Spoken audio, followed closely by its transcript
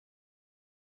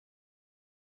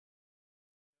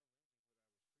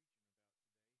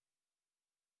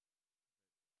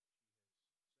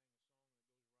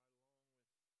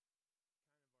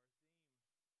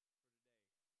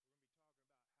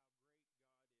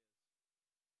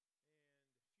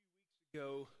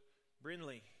ago,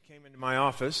 Brinley came into my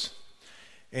office,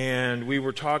 and we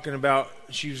were talking about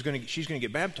she's going to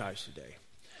get baptized today,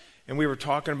 and we were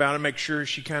talking about it, make sure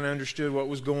she kind of understood what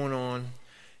was going on,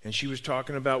 and she was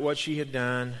talking about what she had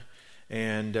done,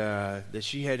 and that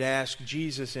she had asked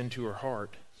Jesus into her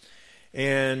heart,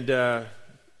 and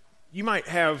you might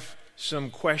have some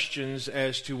questions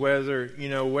as to whether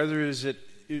is it.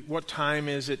 What time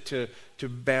is it to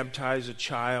baptize a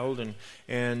child?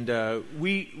 And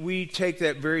we take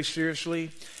that very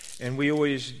seriously, and we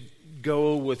always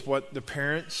go with what the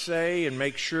parents say and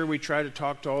make sure we try to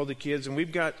talk to all the kids. And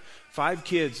we've got 5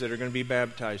 kids that are going to be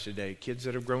baptized today, kids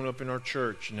that have grown up in our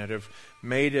church and that have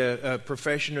made a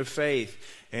profession of faith,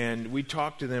 and we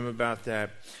talked to them about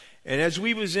that. And as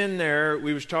we was in there,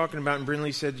 we was talking about, and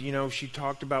Brinley said, she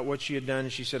talked about what she had done,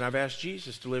 and she said, I've asked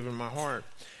Jesus to live in my heart.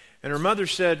 And her mother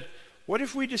said, what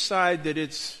if we decide that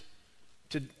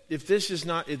if this is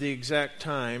not the exact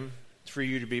time for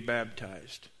you to be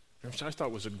baptized? And so I thought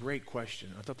it was a great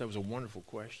question. I thought that was a wonderful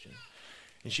question.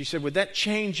 And she said, would that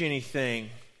change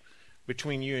anything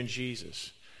between you and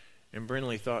Jesus? And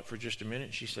Brinley thought for just a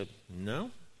minute. She said, no,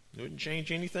 it wouldn't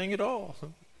change anything at all.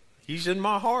 He's in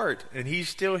my heart, and he's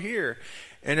still here.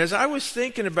 And as I was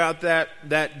thinking about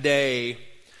that day,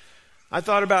 I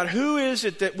thought about who is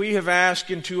it that we have asked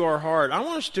into our heart. I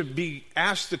want us to be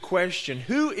asked the question,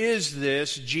 who is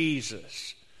this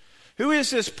Jesus? Who is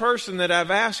this person that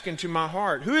I've asked into my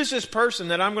heart? Who is this person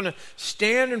that I'm going to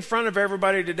stand in front of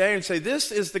everybody today and say,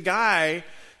 this is the guy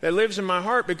that lives in my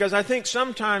heart? Because I think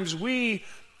sometimes we,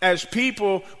 as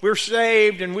people, we're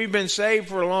saved and we've been saved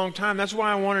for a long time. That's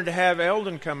why I wanted to have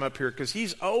Eldon come up here, because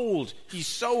he's old. He's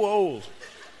so old.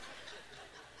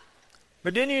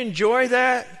 But didn't you enjoy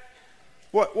that?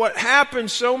 What happened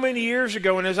so many years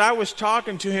ago, and as I was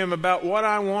talking to him about what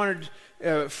I wanted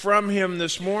from him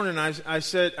this morning, I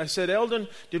said, Eldon,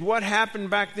 did what happened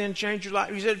back then change your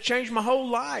life? He said, it changed my whole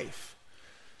life.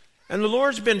 And the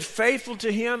Lord's been faithful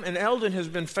to him, and Eldon has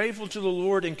been faithful to the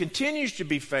Lord and continues to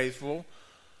be faithful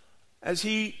as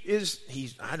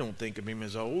I don't think of him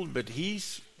as old, but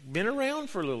he's been around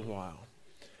for a little while.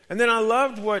 And then I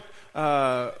loved what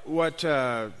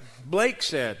Blake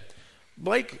said.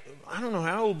 Blake, I don't know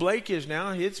how old Blake is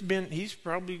now. He's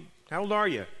probably, how old are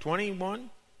you?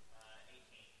 21?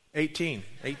 18.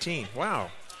 Wow.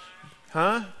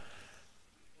 Huh?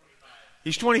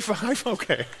 He's 25?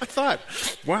 Okay. I thought,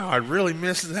 wow, I really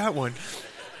missed that one.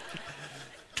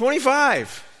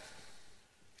 25.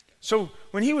 So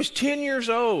when he was 10 years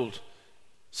old,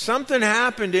 something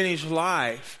happened in his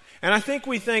life. And I think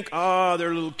we think, oh,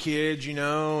 they're little kids,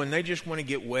 and they just want to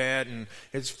get wet and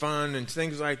it's fun and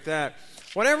things like that.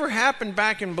 Whatever happened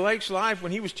back in Blake's life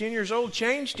when he was 10 years old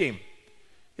changed him.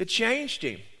 It changed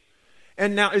him.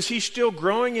 And now, is he still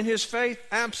growing in his faith?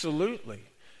 Absolutely.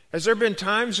 Has there been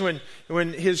times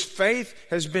when his faith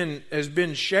has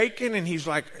been shaken and he's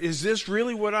like, is this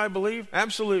really what I believe?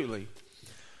 Absolutely.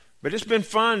 But it's been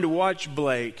fun to watch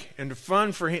Blake and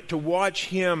fun for him to watch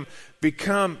him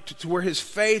become to where his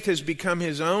faith has become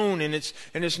his own, and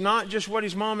it's not just what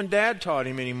his mom and dad taught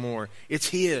him anymore. It's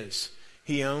his.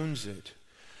 He owns it.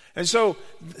 And so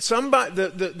somebody,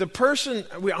 the person,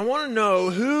 I want to know,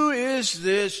 who is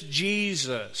this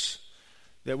Jesus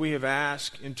that we have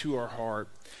asked into our heart?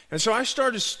 And so I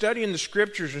started studying the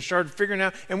scriptures and started figuring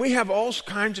out, and we have all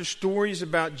kinds of stories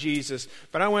about Jesus,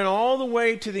 but I went all the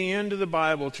way to the end of the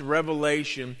Bible, to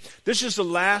Revelation. This is the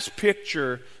last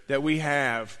picture that we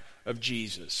have of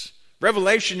Jesus.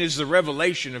 Revelation is the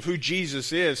revelation of who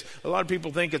Jesus is. A lot of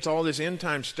people think it's all this end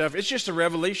time stuff. It's just a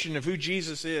revelation of who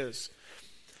Jesus is.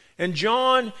 And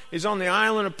John is on the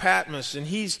island of Patmos, and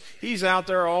he's out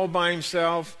there all by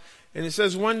himself. And it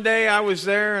says, one day I was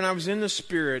there and I was in the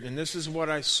Spirit, and this is what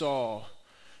I saw.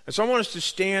 And so I want us to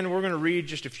stand. We're going to read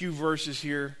just a few verses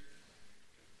here.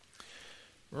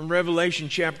 From Revelation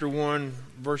chapter 1,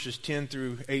 verses 10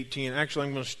 through 18. Actually,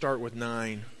 I'm going to start with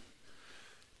 9.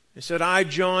 It said, I,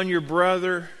 John, your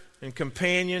brother and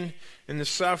companion in the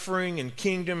suffering and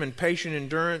kingdom and patient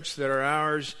endurance that are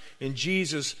ours in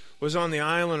Jesus, was on the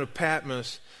island of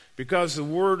Patmos because the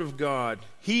word of God.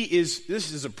 This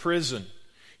is a prison.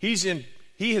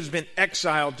 He has been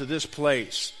exiled to this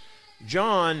place.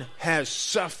 John has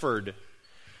suffered.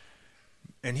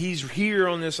 And he's here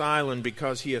on this island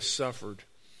because he has suffered.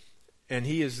 And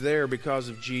he is there because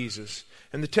of Jesus.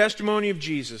 And the testimony of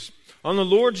Jesus. On the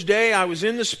Lord's day I was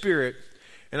in the Spirit,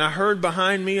 and I heard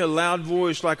behind me a loud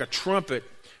voice like a trumpet,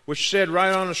 which said,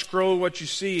 write on a scroll what you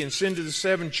see and send to the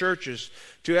 7 churches,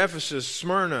 to Ephesus,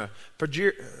 Smyrna,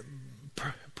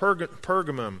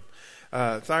 Pergamum,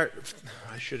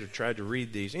 I should have tried to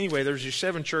read these. Anyway, there's these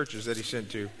 7 churches that he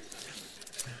sent to.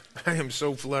 I am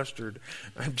so flustered.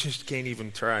 I just can't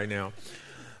even try now.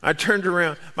 I turned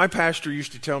around. My pastor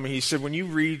used to tell me, he said, when you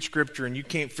read Scripture and you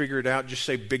can't figure it out, just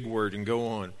say big word and go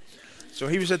on. So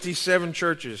he was at these 7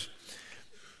 churches.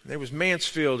 There was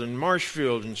Mansfield and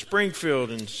Marshfield and Springfield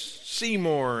and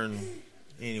Seymour. And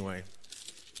anyway,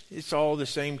 it's all the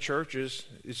same churches.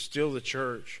 It's still the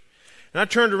church. And I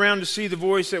turned around to see the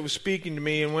voice that was speaking to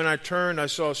me. And when I turned, I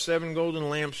saw 7 golden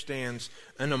lampstands.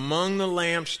 And among the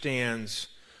lampstands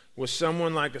was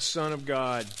someone like a son of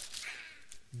God.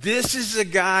 This is the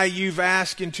guy you've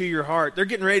asked into your heart. They're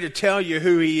getting ready to tell you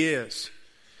who he is.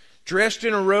 Dressed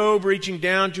in a robe reaching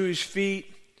down to his feet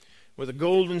with a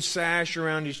golden sash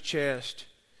around his chest.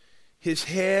 His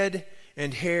head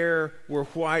and hair were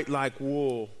white like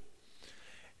wool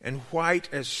and white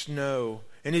as snow.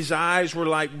 And his eyes were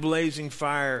like blazing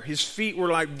fire. His feet were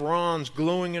like bronze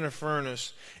glowing in a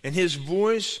furnace. And his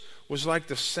voice was like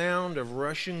the sound of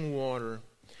rushing water.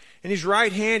 In his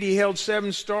right hand he held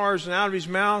 7 stars, and out of his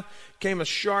mouth came a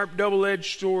sharp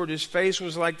double-edged sword. His face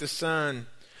was like the sun,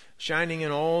 shining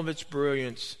in all of its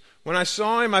brilliance. When I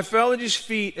saw him, I fell at his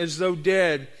feet as though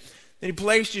dead. Then he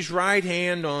placed his right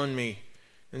hand on me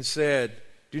and said,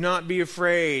 "Do not be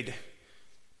afraid.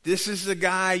 This is the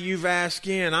guy you've asked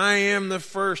in. I am the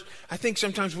first." I think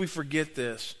sometimes we forget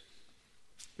this.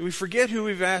 Do we forget who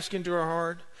we've asked into our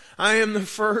heart? I am the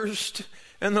first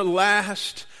and the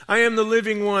last. I am the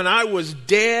living one. I was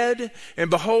dead, and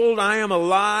behold, I am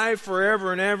alive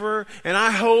forever and ever, and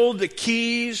I hold the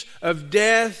keys of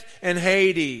death and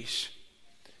Hades.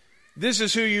 This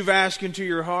is who you've asked into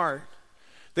your heart.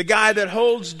 The guy that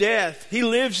holds death, he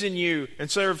lives in you,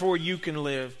 and so therefore you can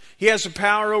live. He has the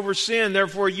power over sin,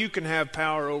 therefore you can have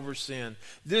power over sin.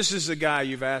 This is the guy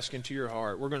you've asked into your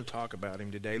heart. We're going to talk about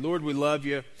him today. Lord, we love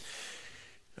you.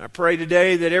 I pray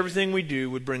today that everything we do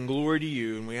would bring glory to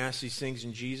you, and we ask these things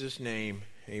in Jesus' name.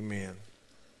 Amen.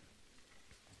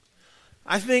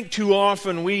 I think too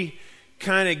often we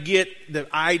kind of get the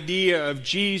idea of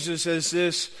Jesus as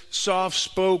this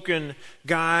soft-spoken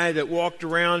guy that walked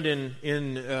around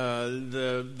in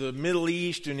the Middle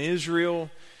East and Israel,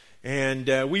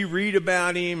 and we read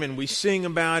about him and we sing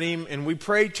about him and we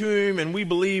pray to him and we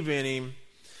believe in him.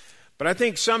 But I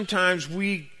think sometimes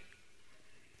we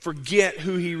forget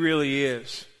who he really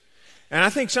is. And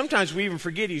I think sometimes we even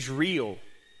forget he's real.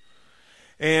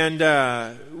 And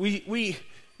we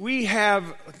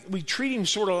treat him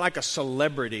sort of like a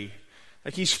celebrity.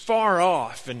 Like he's far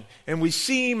off. And we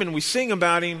see him and we sing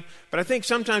about him. But I think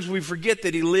sometimes we forget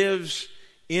that he lives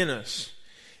in us.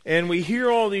 And we hear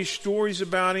all these stories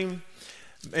about him.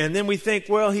 And then we think,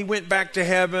 well, he went back to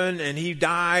heaven and he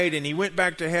died and he went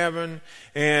back to heaven.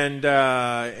 And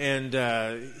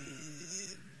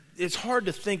it's hard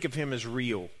to think of him as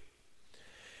real.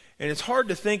 And it's hard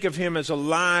to think of him as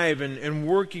alive and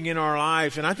working in our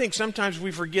life. And I think sometimes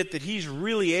we forget that he's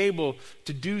really able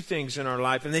to do things in our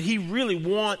life and that he really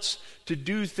wants to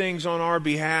do things on our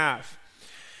behalf.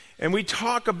 And we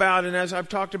talk about, and as I've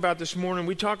talked about this morning,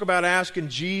 we talk about asking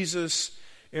Jesus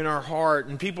in our heart.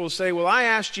 And people say, well, I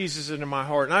asked Jesus into my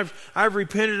heart, and I've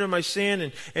repented of my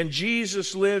sin, and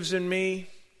Jesus lives in me.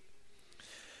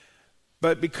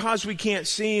 But because we can't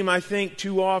see him, I think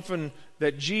too often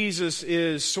that Jesus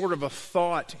is sort of a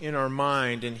thought in our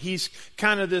mind. And he's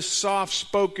kind of this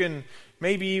soft-spoken,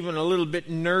 maybe even a little bit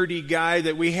nerdy guy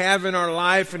that we have in our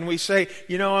life. And we say,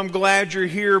 you know, I'm glad you're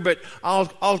here, but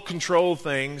I'll control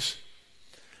things.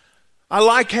 I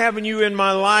like having you in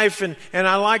my life, and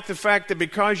I like the fact that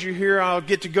because you're here, I'll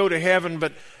get to go to heaven,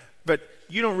 but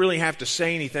you don't really have to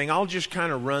say anything. I'll just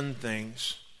kind of run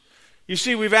things. You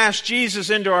see, we've asked Jesus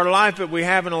into our life, but we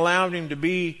haven't allowed him to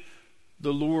be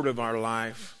the Lord of our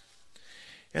life.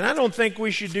 And I don't think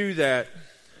we should do that.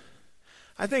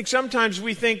 I think sometimes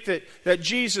we think that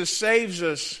Jesus saves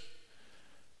us,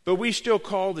 but we still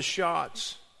call the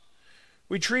shots.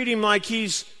 We treat him like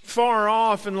he's far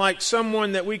off and like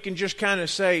someone that we can just kind of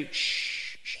say,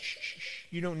 shh, shh, shh, shh.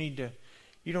 You don't need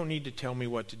to tell me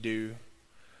what to do.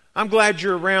 I'm glad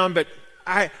you're around, but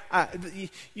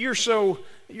you're so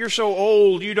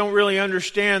old, you don't really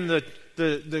understand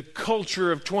the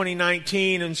culture of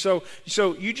 2019, and so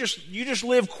you just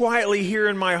live quietly here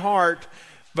in my heart,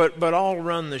 but I'll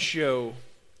run the show.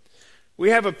 We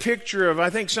have a picture of,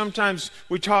 I think sometimes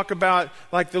we talk about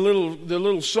like the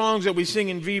little songs that we sing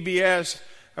in VBS.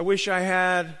 I wish I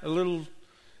had a little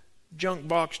junk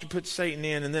box to put Satan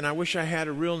in, and then I wish I had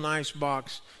a real nice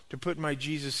box to put my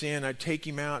Jesus in. I'd take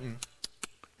him out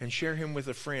and share him with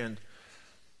a friend.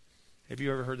 Have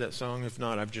you ever heard that song? If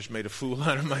not, I've just made a fool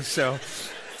out of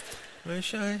myself.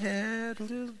 Wish I had a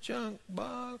little junk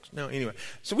box. No, anyway.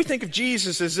 So we think of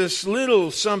Jesus as this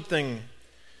little something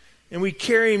And we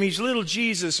carry him. He's little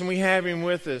Jesus, and we have him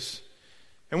with us.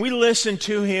 And we listen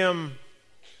to him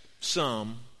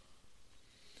some.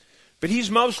 But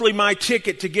he's mostly my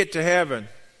ticket to get to heaven.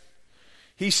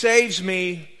 He saves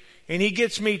me, and he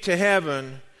gets me to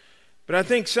heaven. But I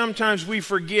think sometimes we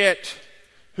forget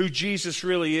who Jesus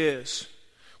really is.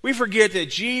 We forget that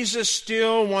Jesus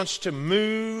still wants to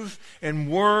move and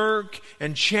work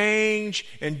and change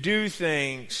and do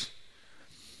things.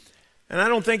 And I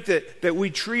don't think that we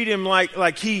treat him like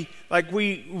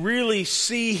we really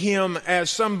see him as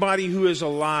somebody who is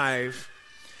alive.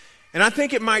 And I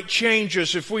think it might change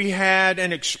us if we had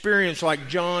an experience like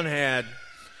John had.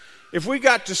 If we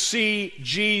got to see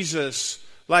Jesus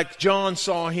like John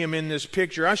saw him in this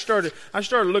picture. I started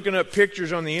looking up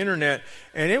pictures on the internet,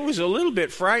 and it was a little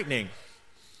bit frightening.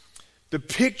 The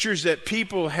pictures that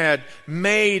people had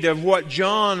made of what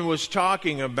John was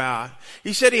talking about.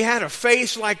 He said he had a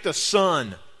face like the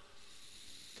sun.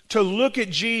 To look at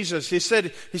Jesus, he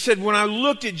said, when I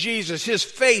looked at Jesus, his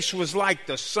face was like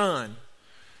the sun.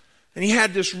 And he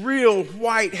had this real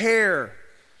white hair,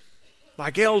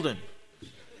 like Eldon.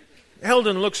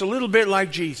 Eldon looks a little bit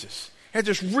like Jesus. Had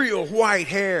this real white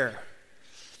hair.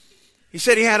 He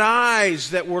said he had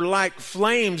eyes that were like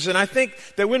flames. And I think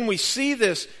that when we see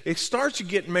this, it starts to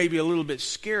get maybe a little bit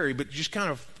scary, but just kind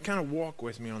of walk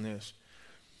with me on this.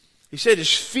 He said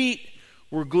his feet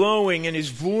were glowing and his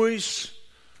voice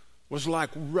was like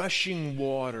rushing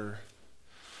water.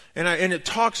 And it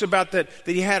talks about that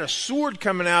he had a sword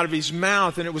coming out of his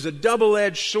mouth, and it was a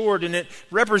double-edged sword, and it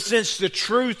represents the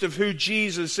truth of who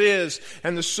Jesus is.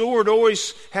 And the sword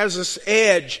always has this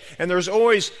edge, and there's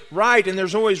always right, and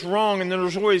there's always wrong, and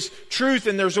there's always truth,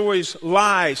 and there's always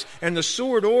lies. And the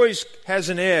sword always has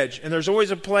an edge, and there's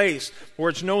always a place where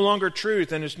it's no longer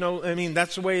truth, and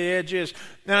that's the way the edge is.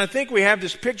 And I think we have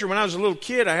this picture. When I was a little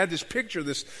kid, I had this picture,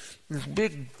 this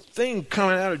big thing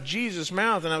coming out of Jesus'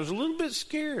 mouth, and I was a little bit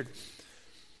scared.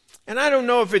 And I don't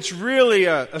know if it's really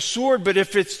a sword, but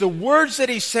if it's the words that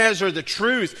he says are the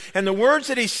truth, and the words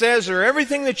that he says are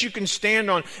everything that you can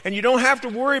stand on, and you don't have to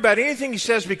worry about anything he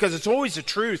says because it's always the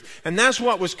truth, and that's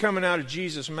what was coming out of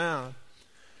Jesus' mouth.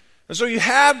 And so you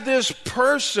have this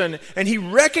person, and he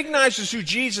recognizes who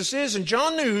Jesus is, and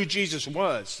John knew who Jesus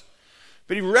was.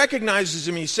 But he recognizes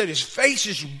him, and he said his face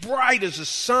is bright as the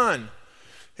sun.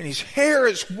 And his hair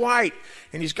is white,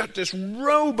 and he's got this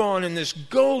robe on and this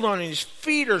gold on, and his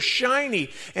feet are shiny,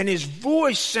 and his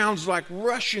voice sounds like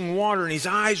rushing water, and his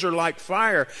eyes are like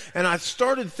fire. And I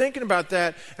started thinking about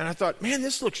that, and I thought, man,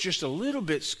 this looks just a little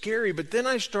bit scary. But then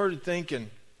I started thinking,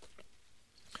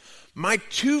 my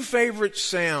two favorite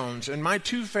sounds and my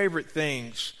two favorite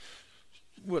things,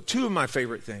 well, two of my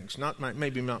favorite things,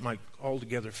 maybe not my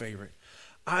altogether favorite.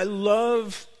 I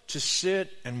love to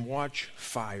sit and watch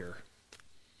fire.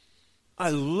 I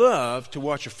love to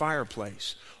watch a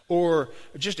fireplace or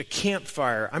just a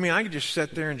campfire. I mean, I could just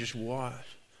sit there and just watch.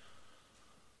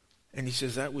 And he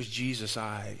says, that was Jesus'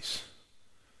 eyes.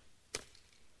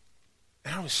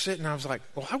 And I was sitting, I was like,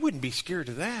 well, I wouldn't be scared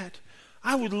of that.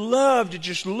 I would love to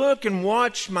just look and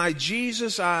watch my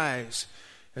Jesus' eyes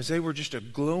as they were just a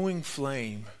glowing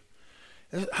flame.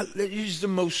 It is the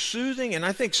most soothing, and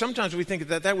I think sometimes we think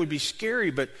that would be scary,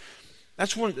 but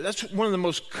that's one of the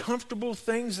most comfortable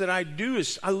things that I do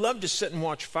is I love to sit and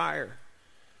watch fire.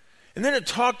 And then it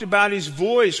talked about his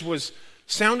voice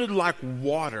sounded like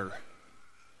water.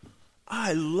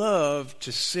 I love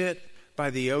to sit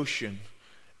by the ocean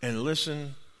and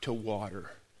listen to water.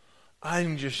 I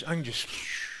can just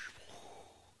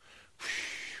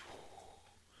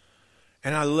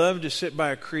and I love to sit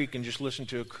by a creek and just listen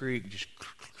to a creek. Just,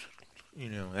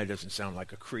 that doesn't sound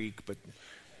like a creek, but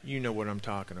you know what I'm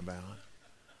talking about.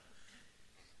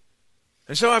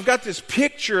 And so I've got this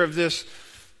picture of this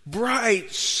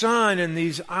bright sun and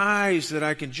these eyes that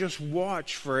I can just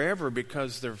watch forever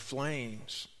because they're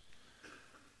flames.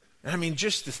 And I mean,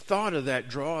 just the thought of that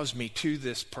draws me to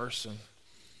this person.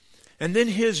 And then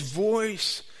his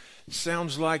voice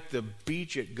sounds like the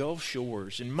beach at Gulf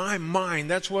Shores. In my mind,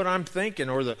 that's what I'm thinking.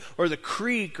 Or the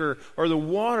creek or the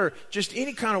water. Just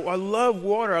any kind of, I love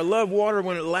water. I love water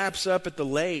when it laps up at the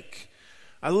lake.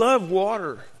 I love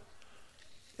water.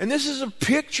 And this is a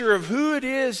picture of who it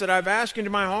is that I've asked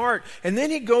into my heart. And then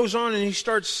he goes on and he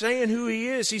starts saying who he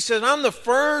is. He says, I'm the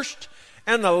first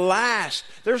and the last.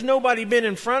 There's nobody been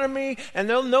in front of me, and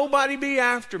there'll nobody be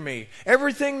after me.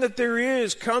 Everything that there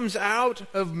is comes out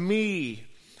of me.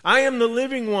 I am the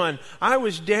living one. I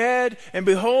was dead, and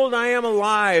behold, I am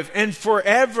alive, and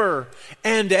forever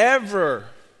and ever.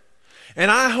 And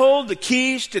I hold the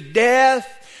keys to death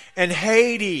and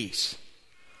Hades.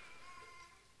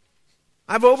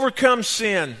 I've overcome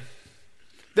sin.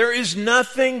 There is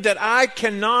nothing that I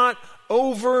cannot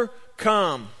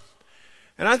overcome.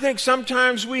 And I think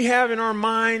sometimes we have in our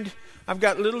mind, I've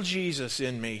got little Jesus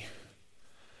in me.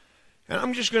 And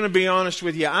I'm just going to be honest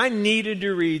with you. I needed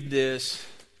to read this.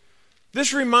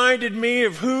 This reminded me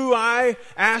of who I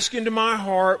asked into my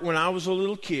heart when I was a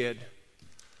little kid.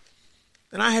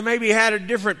 And I maybe had a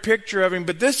different picture of him,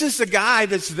 but this is the guy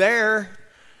that's there.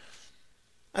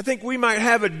 I think we might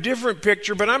have a different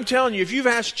picture, but I'm telling you, if you've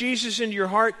asked Jesus into your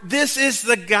heart, this is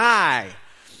the guy.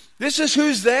 This is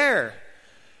who's there.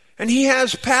 And he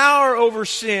has power over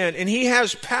sin, and he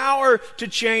has power to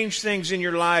change things in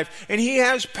your life, and he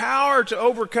has power to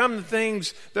overcome the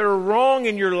things that are wrong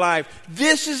in your life.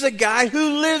 This is a guy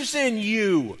who lives in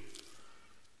you.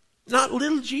 Not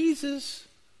little Jesus.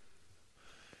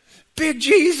 Big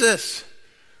Jesus.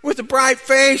 With the bright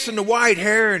face and the white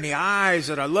hair and the eyes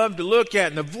that I love to look at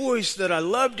and the voice that I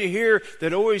love to hear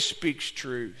that always speaks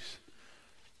truth.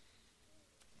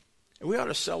 And we ought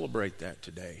to celebrate that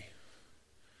today.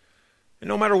 And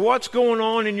no matter what's going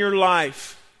on in your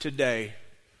life today,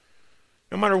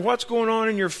 no matter what's going on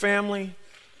in your family,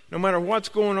 no matter what's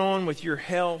going on with your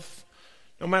health,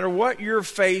 no matter what you're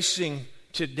facing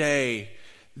today,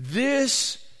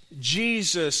 this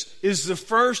Jesus is the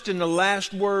first and the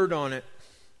last word on it.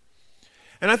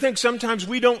 And I think sometimes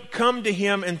we don't come to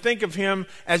him and think of him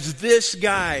as this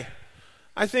guy.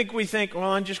 I think we think,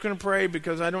 well, I'm just going to pray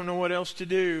because I don't know what else to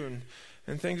do,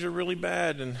 and things are really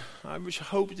bad, and I wish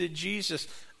hope that Jesus,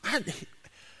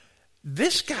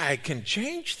 this guy can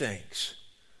change things.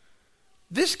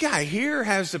 This guy here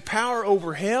has the power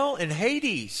over hell and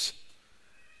Hades.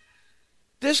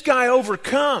 This guy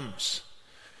overcomes.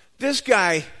 This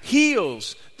guy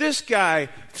heals. This guy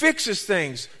fixes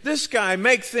things. This guy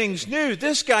makes things new.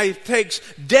 This guy takes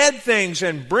dead things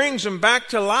and brings them back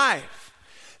to life.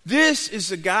 This is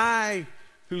the guy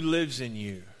who lives in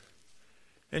you.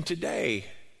 And today,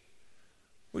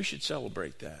 we should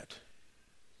celebrate that.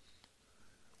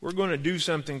 We're going to do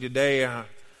something today.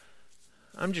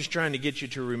 I'm just trying to get you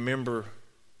to remember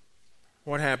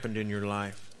what happened in your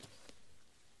life.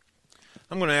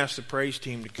 I'm going to ask the praise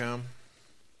team to come.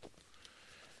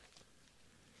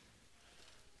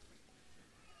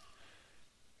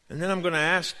 And then I'm going to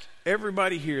ask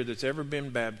everybody here that's ever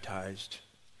been baptized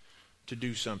to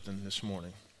do something this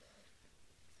morning.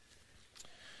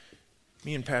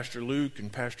 Me and Pastor Luke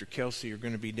and Pastor Kelsey are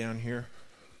going to be down here.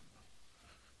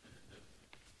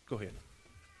 Go ahead.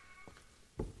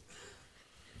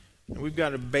 And we've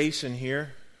got a basin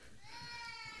here.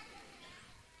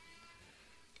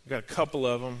 We've got a couple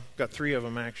of them. We've got 3 of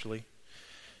them actually.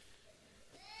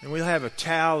 And we'll have a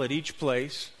towel at each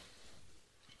place.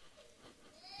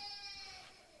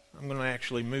 I'm going to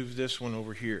actually move this one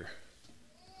over here.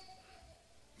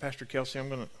 Pastor Kelsey,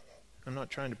 I'm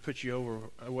not trying to put you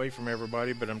away from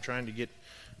everybody, but I'm trying to get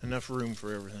enough room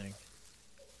for everything.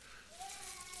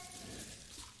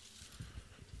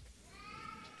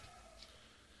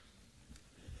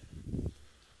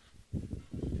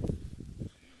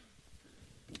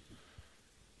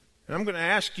 And I'm going to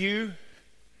ask you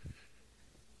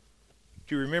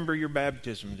to remember your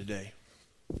baptism today.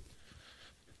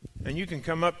 And you can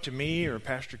come up to me or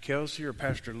Pastor Kelsey or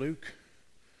Pastor Luke.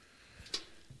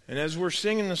 And as we're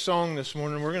singing the song this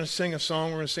morning, we're going to sing a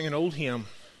song. We're going to sing an old hymn.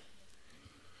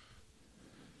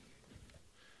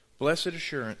 Blessed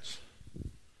Assurance.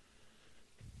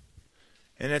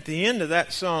 And at the end of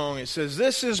that song, it says,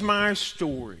 this is my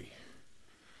story.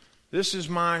 This is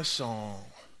my song.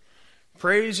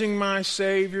 Praising my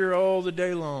Savior all the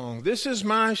day long. This is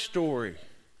my story.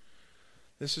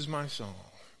 This is my song.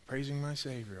 Praising my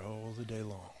Savior all the day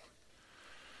long.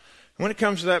 When it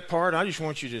comes to that part, I just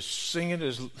want you to sing it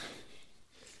as,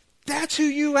 that's who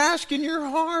you ask in your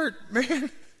heart,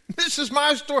 man. This is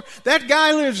my story. That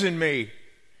guy lives in me.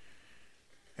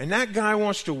 And that guy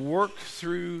wants to work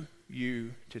through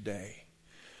you today.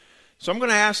 So I'm going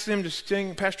to ask them to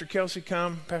sing. Pastor Kelsey,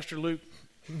 come. Pastor Luke,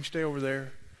 you can stay over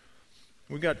there.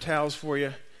 We've got towels for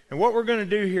you. And what we're going to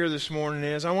do here this morning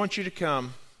is I want you to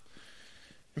come.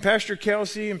 And Pastor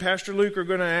Kelsey and Pastor Luke are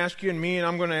going to ask you, and me, and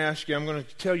I'm going to ask you. I'm going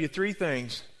to tell you 3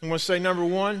 things. I'm going to say number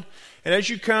 1, and as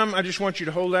you come, I just want you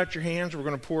to hold out your hands. We're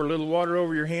going to pour a little water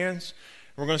over your hands.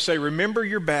 We're going to say, remember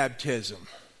your baptism.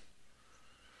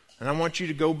 And I want you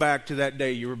to go back to that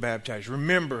day you were baptized.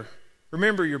 Remember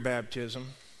your baptism.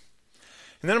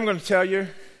 And then I'm going to tell you,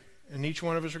 and each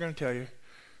one of us are going to tell you,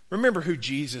 remember who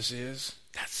Jesus is.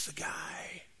 That's the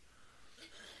guy.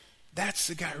 That's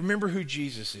the guy. Remember who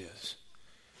Jesus is.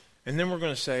 And then we're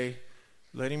going to say,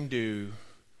 let him do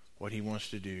what he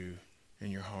wants to do in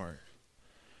your heart.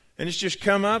 And it's just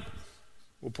come up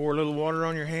We'll pour a little water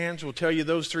on your hands. We'll tell you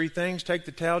those three things. Take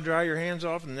the towel, dry your hands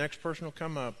off, and the next person will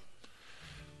come up.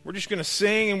 We're just going to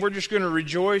sing, and we're just going to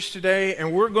rejoice today,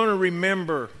 and we're going to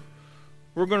remember.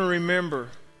 We're going to remember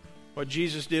what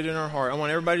Jesus did in our heart. I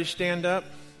want everybody to stand up.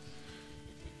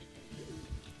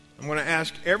 I'm going to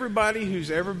ask everybody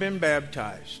who's ever been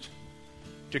baptized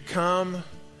to come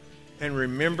and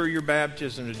remember your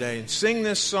baptism today and sing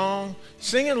this song.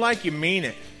 Sing it like you mean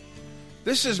it.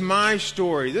 This is my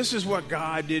story. This is what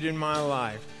God did in my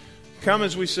life. Come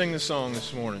as we sing the song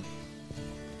this morning.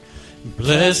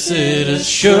 Blessed assurance,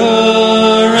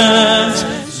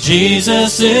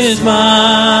 Jesus is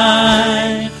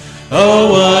mine.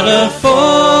 Oh, what a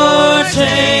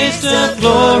foretaste of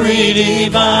glory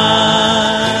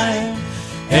divine.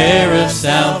 Heir of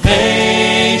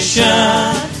salvation,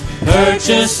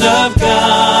 purchase of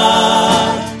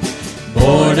God,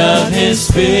 born of His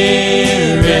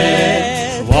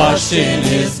Spirit, washed in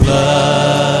His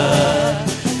blood.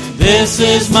 This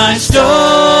is my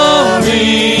story,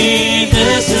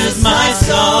 this is my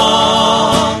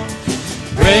song,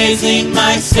 praising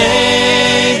my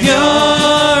Savior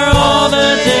all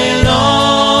the day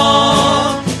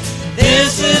long.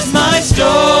 This is my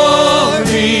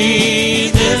story,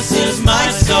 this is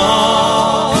my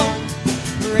song,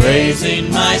 praising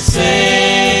my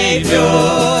Savior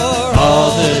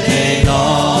all the day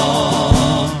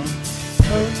long.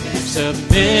 Perfect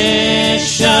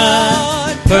submission,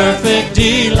 perfect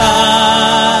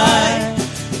delight,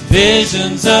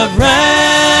 visions of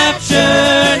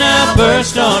rapture now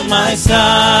burst on my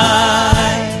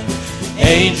sight.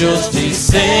 Angels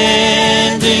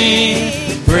descending,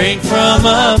 bring from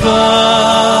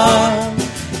above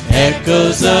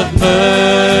echoes of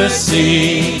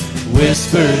mercy,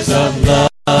 whispers of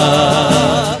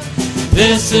love.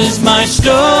 This is my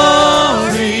story.